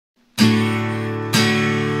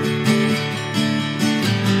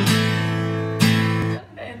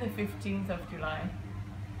of July.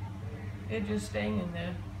 We're just staying in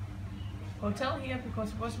the hotel here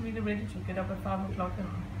because it wasn't really ready to get up at 5 o'clock and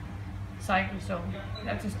cycle, so we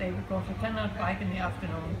have to stay because we cannot bike in the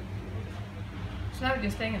afternoon. So now we're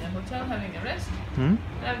just staying in the hotel having a rest. Now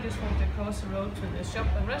we just walked across the road to the shop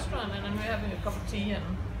and restaurant, and then we're having a cup of tea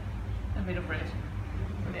and a bit of bread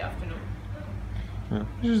for the afternoon. Yeah,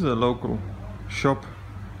 this is the local shop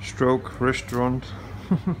stroke restaurant.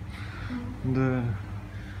 And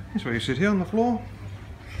this is where you sit here on the floor,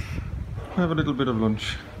 have a little bit of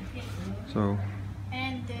lunch. So.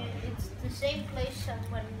 And it's the same place as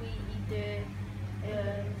when we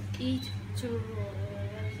eat to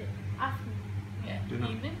afternoon. Yeah,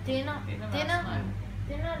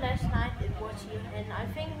 Dinner last night it was here, and I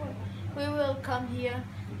think we will come here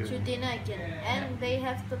to dinner again. And they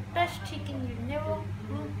have the best chicken you never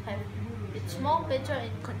will have. It's more better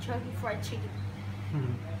in Kentucky Fried Chicken.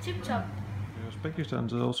 Tip top. Uzbekistan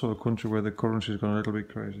is also a country where the currency has gone a little bit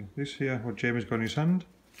crazy. This here, what Jamie's got in his hand,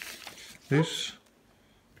 this,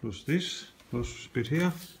 plus a bit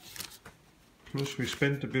here, plus we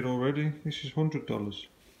spent a bit already. This is $100.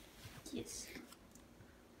 Yes.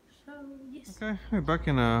 So yes. Okay, we're back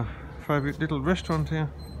in our favourite little restaurant here.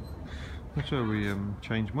 That's where we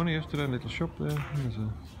changed money yesterday, a little shop there. There's a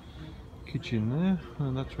kitchen there,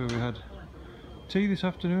 and that's where we had tea this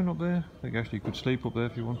afternoon up there. I think actually you could sleep up there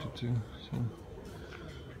if you wanted to. So,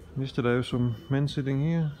 yesterday there were some men sitting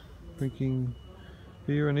here, drinking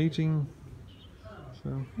beer and eating.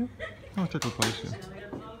 So, yeah, nice little place here.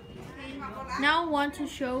 Now I want to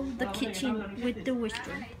show the kitchen with the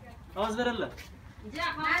restaurant.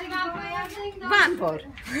 Vanpor.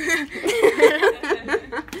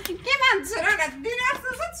 Kemen sıra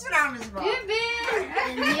dinasısı sıramız var.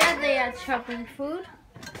 And here they are chopping food.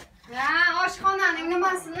 Ya aşkhananın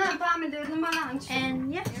numarasını pamidor numaranı.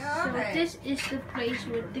 And yeah, so this is the place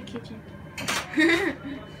with the kitchen.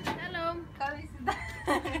 Hello.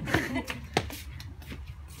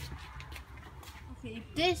 Okay,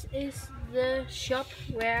 this is the shop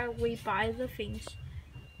where we buy the things.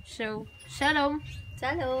 So, shalom.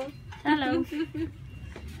 Hello. Hello.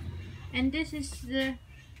 And this is the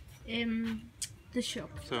shop.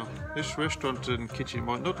 So, this restaurant and kitchen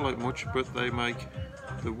might not like much, but they make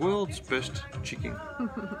the world's best chicken.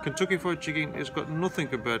 Kentucky Fried Chicken has got nothing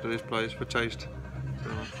compared to this place for taste. So,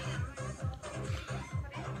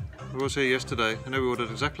 I was here yesterday, and we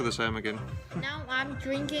ordered exactly the same again. Now I'm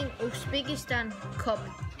drinking Uzbekistan cup.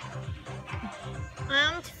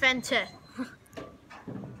 And Fanta.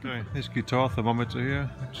 Okay, this guitar thermometer here,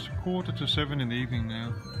 it's 6:45 in the evening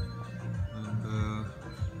now. And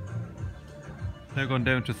they've gone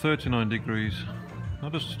down to 39 degrees.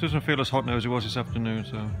 It doesn't feel as hot now as it was this afternoon,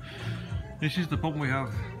 so this is the problem we have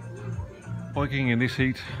biking in this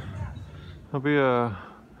heat. It'll be a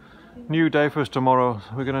new day for us tomorrow.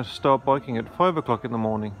 We're going to start biking at 5 o'clock in the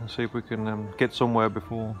morning and see if we can get somewhere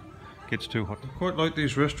before it gets too hot. I quite like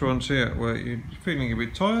these restaurants here where you're feeling a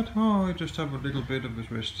bit tired. Oh, I just have a little bit of a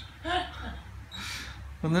rest.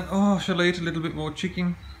 And then, oh, shall I eat a little bit more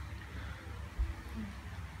chicken?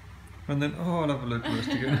 And then, oh, I'll have a little rest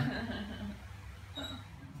again.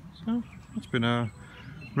 So, it's been our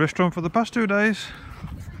restaurant for the past 2 days.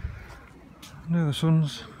 Now the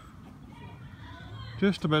sun's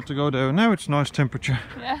just about to go down. Now it's nice temperature.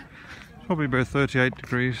 Yeah. It's probably about 38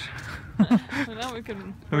 degrees. So now we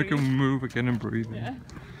can move again and breathe. Yeah.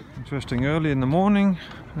 Interesting, early in the morning,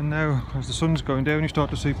 and now as the sun's going down you start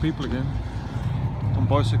to see people again. On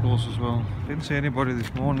bicycles as well. Didn't see anybody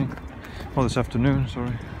this morning. Or this afternoon,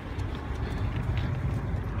 sorry.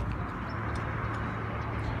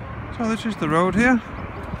 So this is the road here.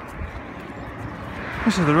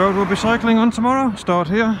 This is the road we'll be cycling on tomorrow. Start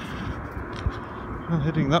here and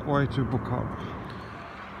heading that way to Bukhara.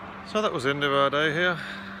 So that was the end of our day here,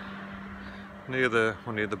 near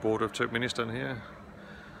the border of Turkmenistan here.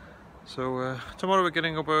 So tomorrow we're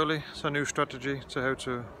getting up early. It's a new strategy to how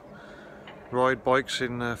to ride bikes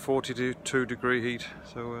in 42 degree heat.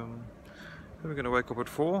 So we're going to wake up at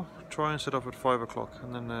 4, try and set off at 5 o'clock,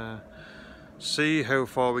 and then see how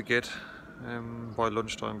far we get by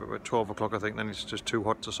lunchtime. But about 12 o'clock I think, then it's just too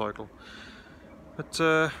hot to cycle. But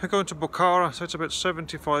we're going to Bukhara, so it's about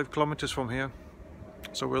 75 kilometers from here.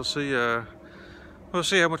 So we'll see how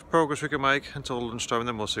much progress we can make until lunchtime, and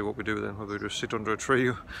then we'll see what we do then. Whether we just sit under a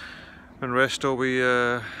tree and rest, or we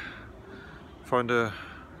find a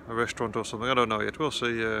restaurant or something. I don't know yet. We'll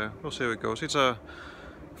see how it goes. It's our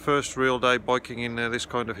first real day biking in this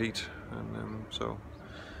kind of heat, and so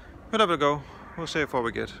we'll have a go. We'll see how far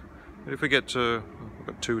we get. But if we get to, we've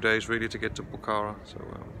got 2 days really to get to Bukhara, so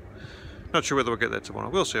Not sure whether we'll get there tomorrow.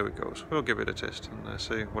 We'll see how it goes. We'll give it a test and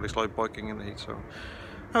see what it's like biking in the heat. So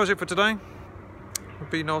that was it for today. I've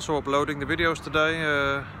been also uploading the videos today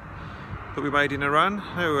that we made in Iran.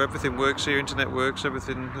 How everything works here, internet works,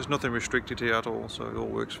 everything, there's nothing restricted here at all, so it all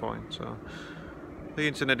works fine. So the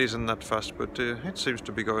internet isn't that fast, but it seems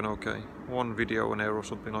to be going okay. One video an hour or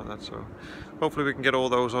something like that, so hopefully we can get all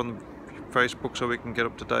those on Facebook so we can get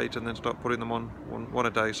up to date and then start putting them on one a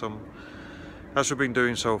day, as we've been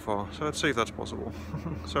doing so far. So let's see if that's possible.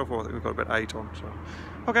 So far I think we've got about 8 on. So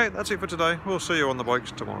okay, that's it for today. We'll see you on the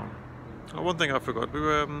bikes tomorrow. One thing I forgot, we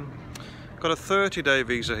got a 30-day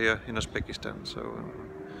visa here in Uzbekistan, so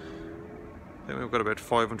I think we've got about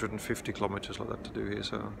 550 kilometers like that to do here,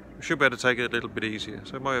 so we should be able to take it a little bit easier.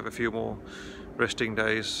 So we might have a few more resting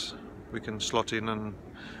days we can slot in, and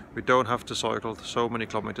we don't have to cycle so many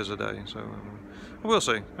kilometers a day. So we'll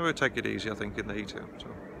see. We'll take it easy, I think, in the heat here. So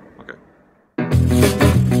okay.